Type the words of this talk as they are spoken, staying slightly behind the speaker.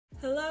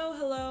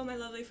Hello my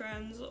lovely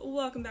friends.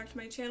 Welcome back to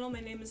my channel.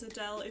 My name is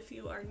Adele if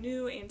you are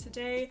new, and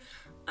today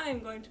I'm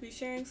going to be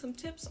sharing some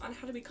tips on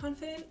how to be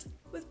confident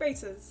with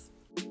braces.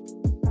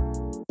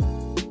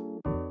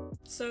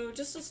 So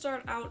just to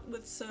start out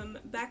with some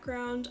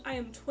background, I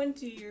am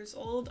 20 years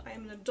old. I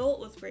am an adult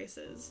with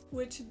braces,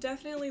 which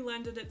definitely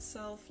lended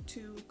itself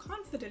to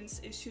confidence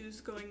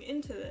issues going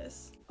into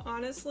this.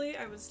 Honestly,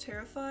 I was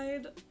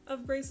terrified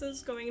of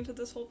braces going into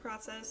this whole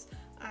process.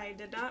 I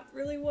did not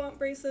really want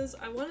braces.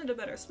 I wanted a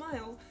better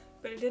smile,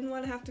 but I didn't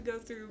want to have to go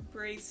through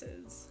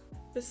braces.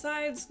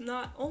 Besides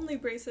not only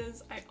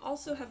braces, I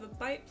also have a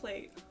bite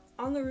plate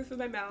on the roof of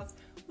my mouth,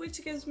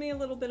 which gives me a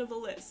little bit of a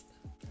lisp.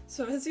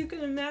 So as you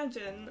can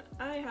imagine,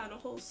 I had a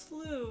whole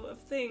slew of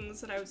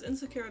things that I was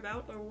insecure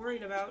about or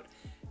worried about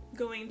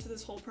going into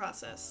this whole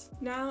process.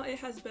 Now it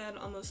has been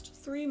almost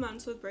 3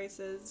 months with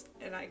braces,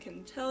 and I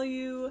can tell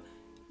you,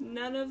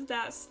 none of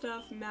that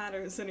stuff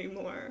matters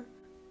anymore.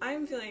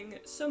 I'm feeling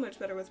so much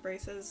better with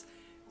braces.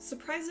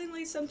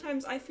 Surprisingly,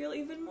 sometimes I feel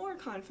even more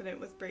confident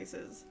with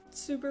braces.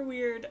 Super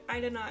weird, I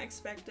did not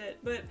expect it,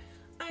 but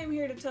I'm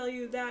here to tell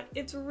you that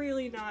it's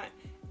really not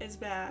as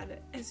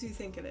bad as you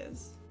think it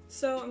is.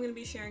 So I'm going to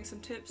be sharing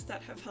some tips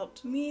that have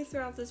helped me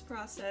throughout this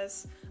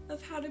process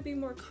of how to be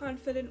more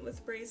confident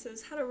with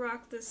braces, how to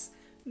rock this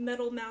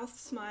metal mouth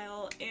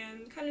smile,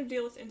 and kind of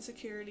deal with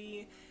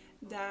insecurity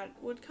that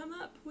would come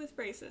up with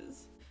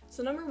braces.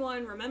 So number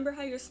one, remember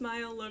how your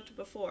smile looked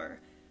before.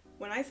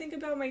 When I think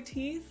about my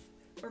teeth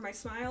or my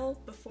smile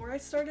before I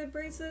started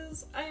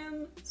braces, I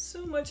am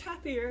so much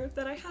happier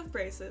that I have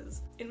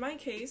braces. In my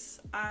case,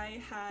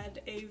 I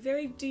had a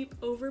very deep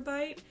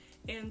overbite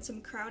and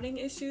some crowding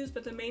issues,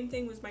 but the main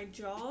thing was my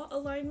jaw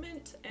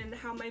alignment and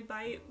how my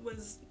bite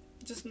was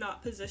just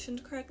not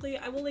positioned correctly.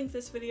 I will link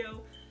this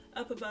video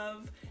up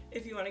above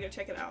if you want to go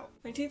check it out.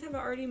 My teeth have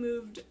already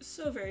moved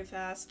so very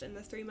fast in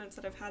the 3 months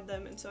that I've had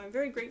them, and so I'm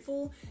very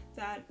grateful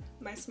that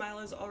my smile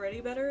is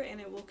already better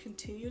and it will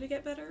continue to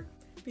get better,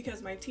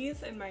 because my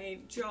teeth and my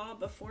jaw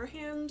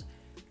beforehand,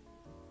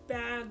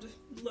 bad,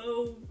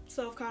 low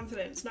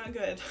self-confidence, not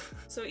good.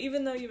 So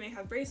even though you may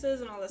have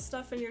braces and all this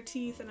stuff in your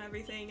teeth and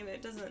everything and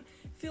it doesn't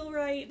feel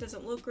right, it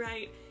doesn't look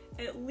right,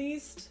 at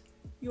least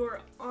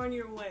you're on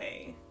your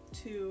way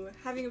to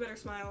having a better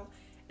smile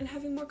and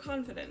having more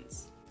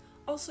confidence.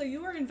 Also,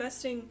 you are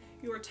investing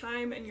your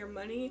time and your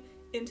money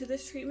into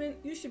this treatment.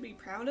 You should be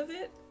proud of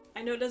it.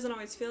 I know it doesn't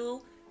always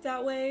feel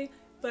that way,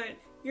 but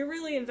you're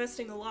really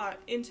investing a lot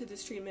into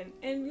this treatment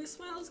and your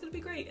smile is going to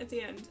be great at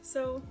the end.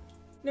 So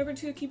number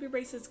two, keep your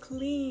braces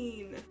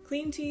clean.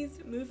 Clean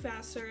teeth move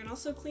faster, and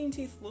also clean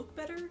teeth look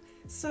better.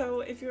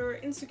 So if you're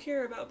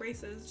insecure about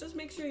braces, just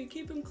make sure you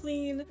keep them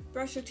clean,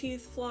 brush your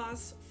teeth,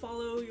 floss,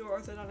 follow your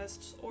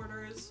orthodontist's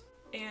orders,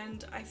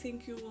 and I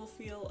think you will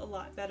feel a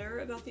lot better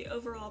about the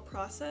overall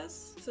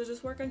process. So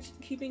just work on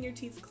keeping your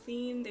teeth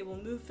clean, they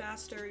will move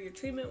faster, your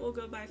treatment will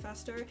go by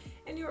faster,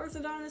 and your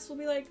orthodontist will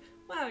be like,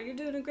 wow, you're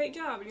doing a great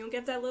job, and you'll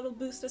get that little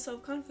boost of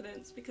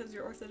self-confidence because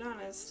your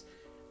orthodontist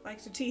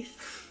likes your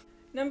teeth.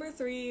 Number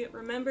three,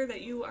 remember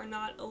that you are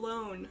not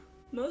alone.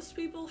 Most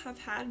people have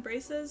had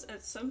braces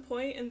at some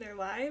point in their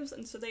lives,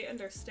 and so they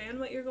understand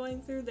what you're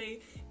going through,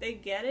 they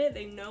get it,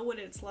 they know what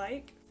it's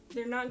like.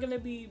 They're not gonna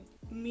be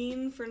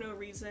mean for no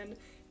reason.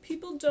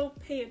 People don't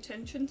pay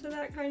attention to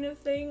that kind of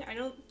thing. I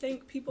don't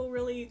think people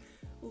really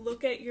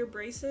look at your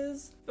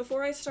braces.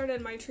 Before I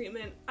started my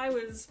treatment, I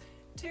was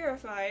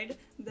terrified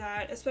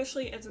that,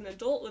 especially as an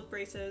adult with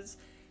braces,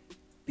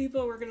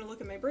 people were going to look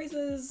at my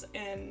braces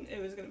and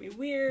it was going to be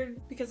weird,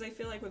 because I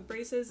feel like with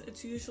braces,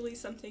 it's usually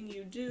something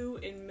you do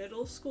in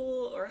middle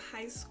school or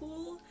high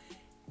school,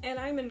 and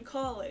I'm in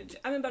college.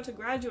 I'm about to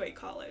graduate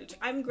college.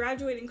 I'm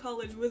graduating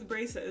college with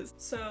braces,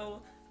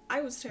 so I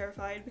was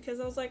terrified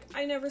because I was like,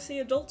 I never see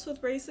adults with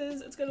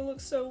braces, it's gonna look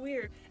so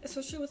weird.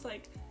 Especially with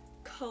like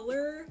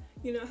color,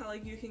 you know how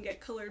like you can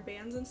get colored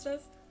bands and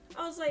stuff?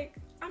 I was like,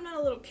 I'm not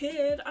a little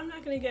kid, I'm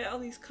not gonna get all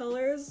these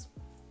colors.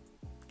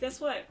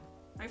 Guess what?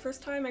 My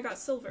first time I got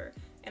silver,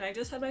 and I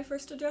just had my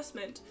first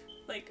adjustment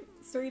like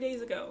 3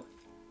 days ago,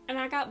 and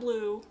I got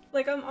blue.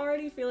 Like, I'm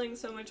already feeling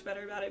so much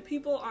better about it.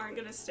 People aren't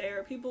gonna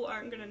stare, people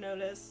aren't gonna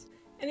notice,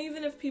 and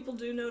even if people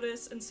do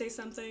notice and say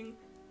something,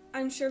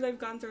 I'm sure they've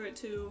gone through it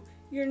too.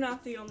 You're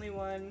not the only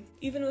one.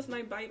 Even with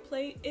my bite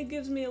plate, it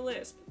gives me a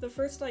lisp. The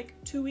first like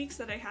 2 weeks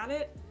that I had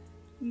it,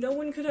 no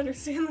one could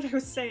understand what I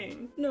was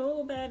saying.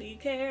 Nobody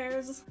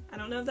cares. I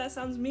don't know if that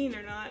sounds mean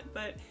or not,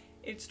 but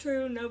it's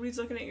true, nobody's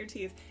looking at your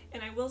teeth.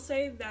 And I will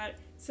say that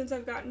since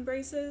I've gotten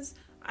braces,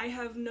 I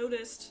have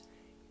noticed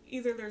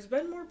either there's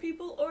been more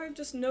people or I've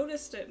just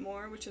noticed it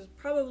more, which is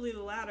probably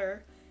the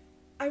latter.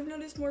 I've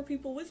noticed more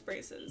people with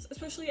braces,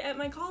 especially at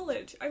my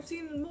college. I've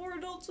seen more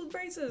adults with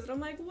braces, and I'm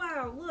like,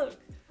 wow, look,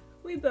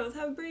 we both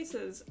have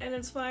braces, and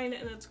it's fine,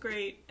 and it's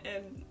great,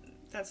 and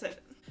that's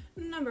it.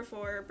 Number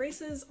four,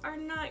 braces are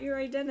not your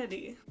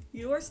identity.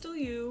 You are still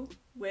you,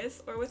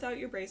 with or without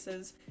your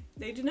braces.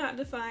 They do not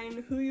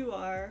define who you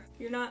are.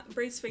 You're not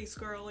brace face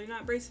girl, you're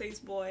not brace face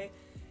boy.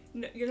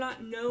 You're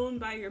not known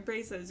by your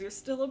braces. You're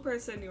still a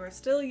person. You are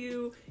still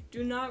you.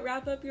 Do not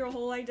wrap up your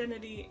whole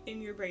identity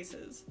in your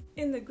braces.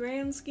 In the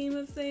grand scheme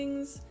of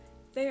things,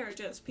 they are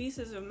just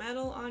pieces of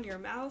metal on your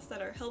mouth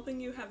that are helping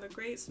you have a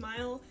great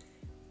smile.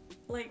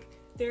 Like,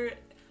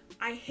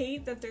 I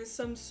hate that there's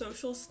some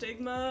social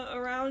stigma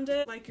around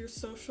it, like your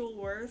social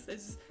worth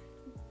is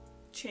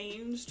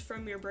changed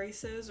from your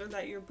braces, or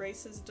that your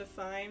braces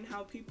define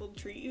how people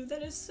treat you.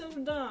 That is so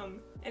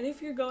dumb. And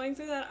if you're going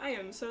through that, I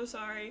am so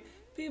sorry.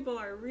 People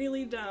are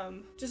really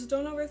dumb. Just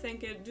don't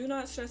overthink it. Do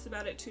not stress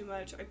about it too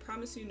much. I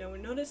promise you no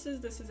one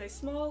notices. This is a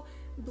small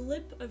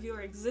blip of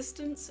your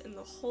existence in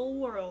the whole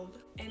world.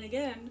 And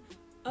again,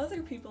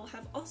 other people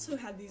have also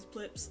had these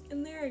blips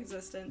in their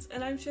existence,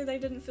 and I'm sure they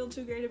didn't feel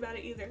too great about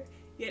it either.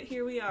 Yet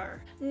here we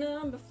are.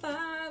 Number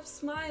 5,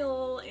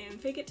 smile and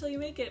fake it till you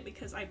make it,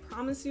 because I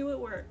promise you it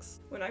works.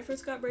 When I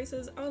first got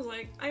braces, I was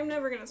like, I'm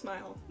never gonna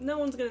smile. No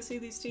one's gonna see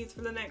these teeth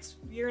for the next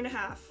year and a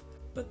half.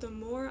 But the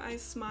more I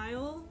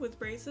smile with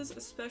braces,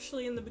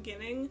 especially in the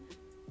beginning,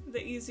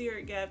 the easier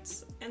it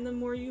gets, and the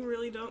more you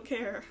really don't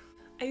care.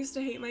 I used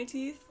to hate my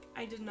teeth.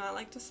 I did not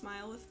like to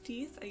smile with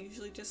teeth. I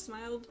usually just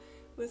smiled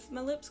with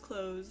my lips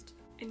closed.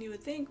 And you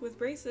would think with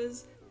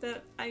braces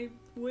that I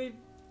would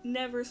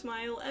never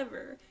smile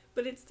ever,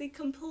 but it's the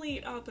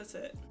complete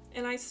opposite.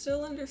 And I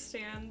still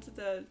understand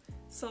the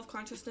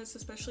self-consciousness,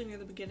 especially near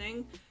the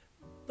beginning,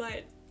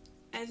 but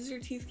as your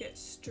teeth get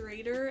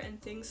straighter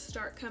and things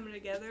start coming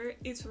together,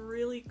 it's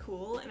really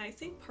cool. And I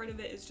think part of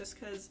it is just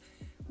because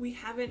we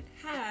haven't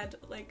had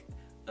like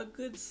a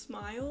good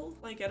smile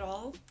like at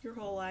all your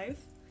whole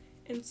life.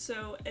 And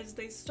so as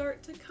they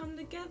start to come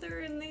together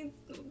and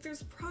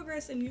there's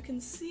progress and you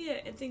can see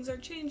it and things are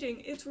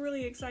changing, it's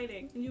really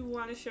exciting and you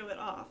want to show it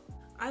off.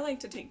 I like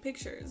to take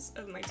pictures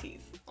of my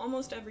teeth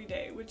almost every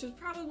day, which is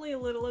probably a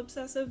little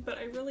obsessive, but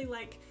I really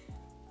like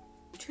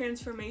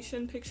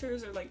transformation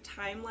pictures or like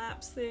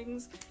time-lapse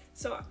things.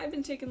 So I've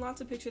been taking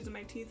lots of pictures of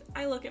my teeth.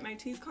 I look at my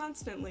teeth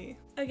constantly.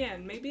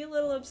 Again, maybe a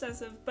little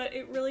obsessive, but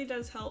it really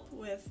does help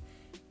with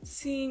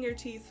seeing your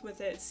teeth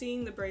with it,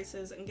 seeing the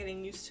braces and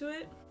getting used to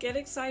it. Get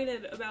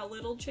excited about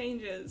little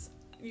changes.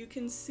 You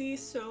can see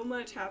so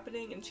much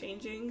happening and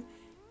changing,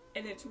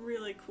 and it's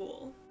really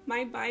cool.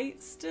 My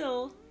bite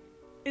still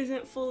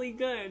isn't fully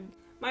good.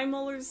 My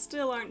molars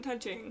still aren't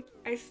touching.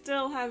 I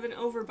still have an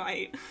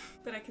overbite,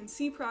 but I can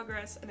see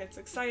progress and it's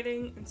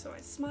exciting, and so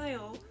I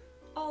smile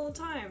all the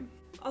time.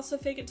 Also,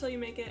 fake it till you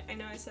make it. I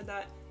know I said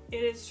that.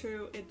 It is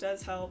true, it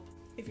does help.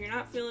 If you're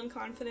not feeling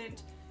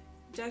confident,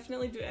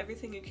 definitely do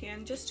everything you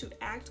can just to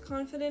act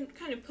confident.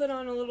 Kind of put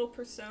on a little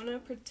persona,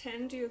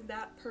 pretend you're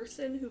that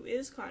person who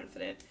is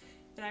confident,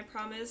 and I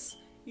promise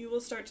you will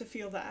start to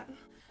feel that.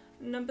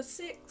 Number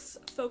 6,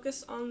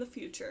 focus on the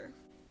future.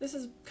 This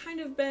has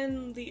kind of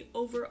been the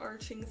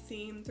overarching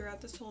theme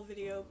throughout this whole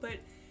video, but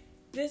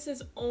this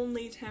is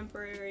only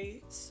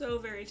temporary, so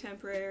very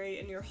temporary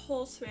in your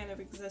whole span of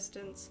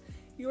existence.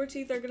 Your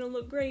teeth are going to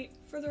look great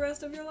for the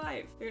rest of your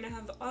life. You're going to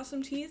have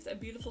awesome teeth, a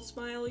beautiful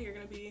smile, you're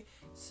going to be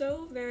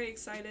so very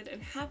excited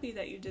and happy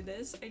that you did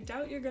this. I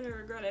doubt you're going to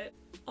regret it.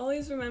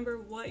 Always remember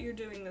what you're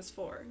doing this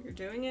for. You're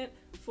doing it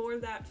for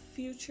that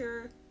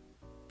future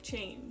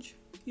change.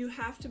 You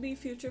have to be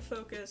future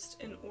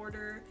focused in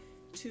order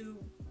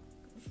to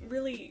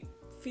really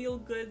feel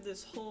good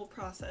this whole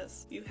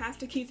process. You have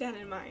to keep that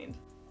in mind.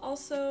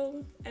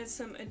 Also, as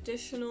some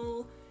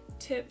additional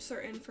tips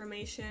or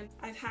information,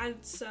 I've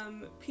had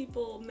some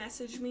people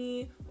message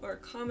me or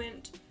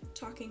comment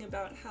talking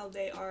about how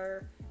they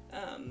are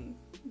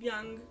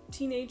young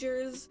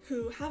teenagers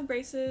who have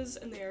braces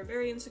and they are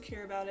very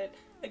insecure about it.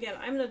 Again,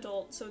 I'm an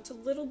adult, so it's a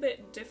little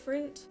bit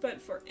different,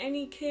 but for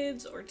any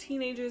kids or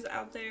teenagers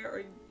out there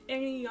or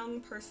any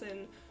young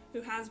person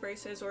who has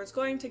braces or is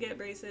going to get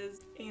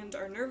braces and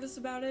are nervous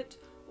about it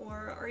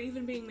or are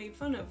even being made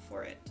fun of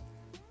for it,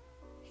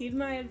 heed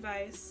my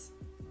advice.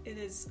 It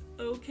is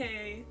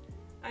okay.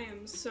 I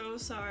am so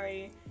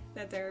sorry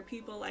that there are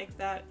people like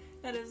that.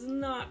 That is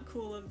not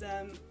cool of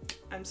them.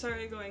 I'm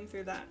sorry going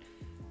through that.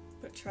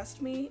 But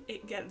trust me,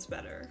 it gets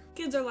better.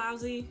 Kids are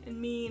lousy and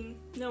mean.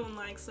 No one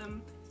likes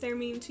them. If they're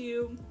mean to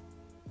you,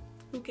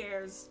 who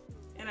cares?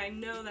 And I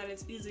know that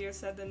it's easier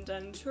said than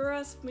done.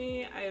 Trust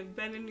me, I have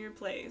been in your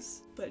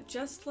place. But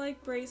just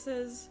like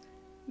braces,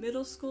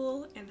 middle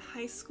school and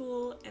high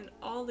school and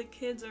all the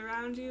kids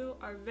around you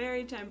are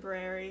very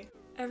temporary.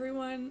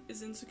 Everyone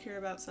is insecure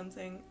about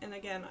something, and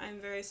again, I'm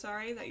very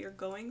sorry that you're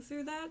going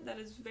through that. That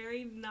is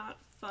very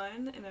not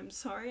fun, and I'm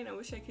sorry, and I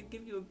wish I could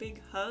give you a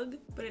big hug,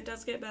 but it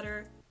does get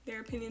better.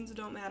 Their opinions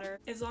don't matter.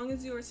 As long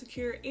as you are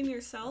secure in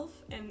yourself,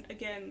 and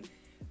again,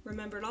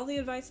 remembered all the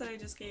advice that I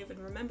just gave, and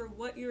remember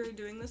what you're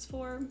doing this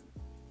for,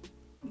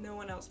 no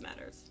one else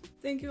matters.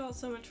 Thank you all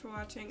so much for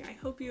watching. I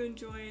hope you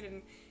enjoyed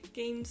and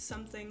gained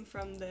something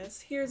from this.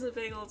 Here's a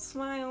big old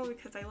smile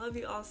because I love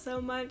you all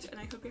so much, and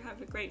I hope you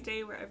have a great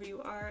day wherever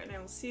you are, and I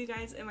will see you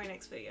guys in my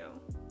next video.